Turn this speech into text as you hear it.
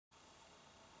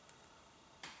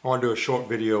I want to do a short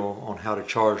video on how to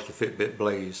charge the FitBit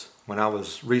Blaze. When I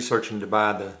was researching to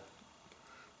buy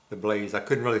the Blaze, I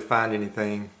couldn't really find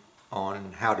anything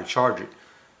on how to charge it.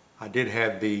 I did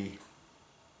have the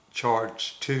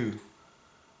Charge 2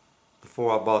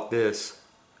 before I bought this,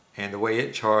 and the way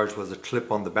it charged was a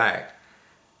clip on the back.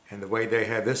 And the way they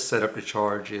have this set up to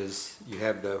charge is you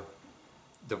have the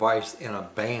device in a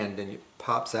band and it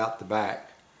pops out the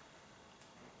back.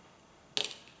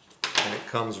 And it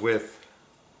comes with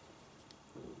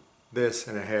this,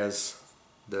 and it has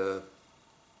the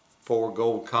 4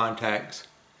 gold contacts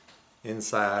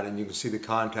inside, and you can see the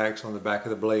contacts on the back of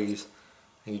the Blaze,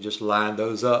 and you just line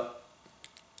those up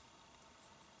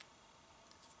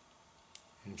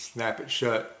and snap it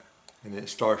shut, and it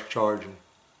starts charging.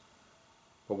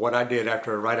 But what I did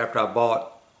right after I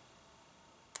bought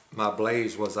my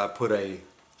Blaze was I put a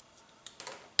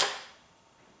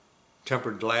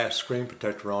tempered glass screen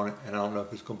protector on it, and I don't know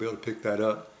if it's going to be able to pick that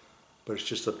up, but it's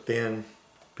just a thin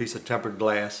piece of tempered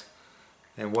glass,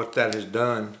 and what that has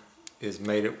done is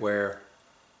made it where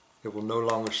it will no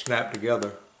longer snap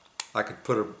together. I could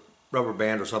put a rubber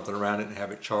band or something around it and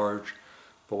have it charge,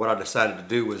 but what I decided to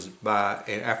do was buy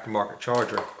an aftermarket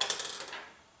charger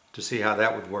to see how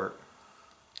that would work.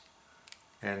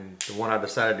 And the one I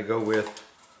decided to go with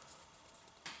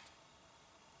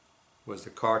was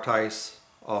the Lar&Tiff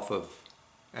off of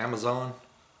Amazon,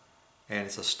 and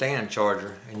it's a stand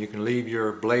charger, and you can leave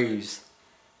your Blaze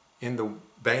in the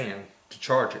band to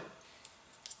charge it,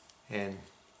 and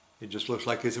it just looks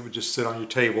like this. It would just sit on your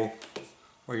table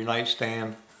or your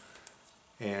nightstand,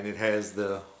 and it has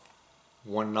the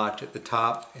 1 notch at the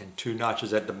top and 2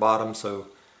 notches at the bottom, so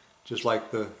just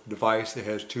like the device, it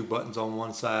has 2 buttons on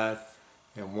one side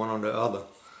and 1 on the other,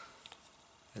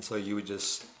 and so you would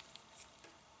just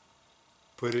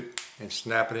put it and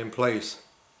snap it in place,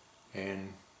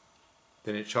 and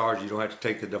then it charges. You don't have to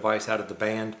take the device out of the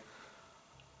band.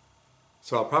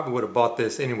 So I probably would have bought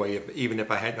this anyway, even if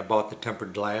I hadn't bought the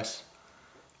tempered glass,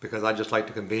 because I just like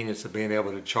the convenience of being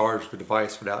able to charge the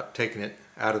device without taking it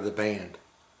out of the band.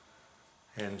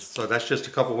 And so that's just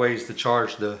a couple ways to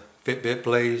charge the FitBit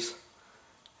Blaze,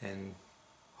 and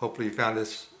hopefully you found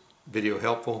this video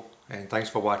helpful, and thanks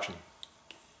for watching.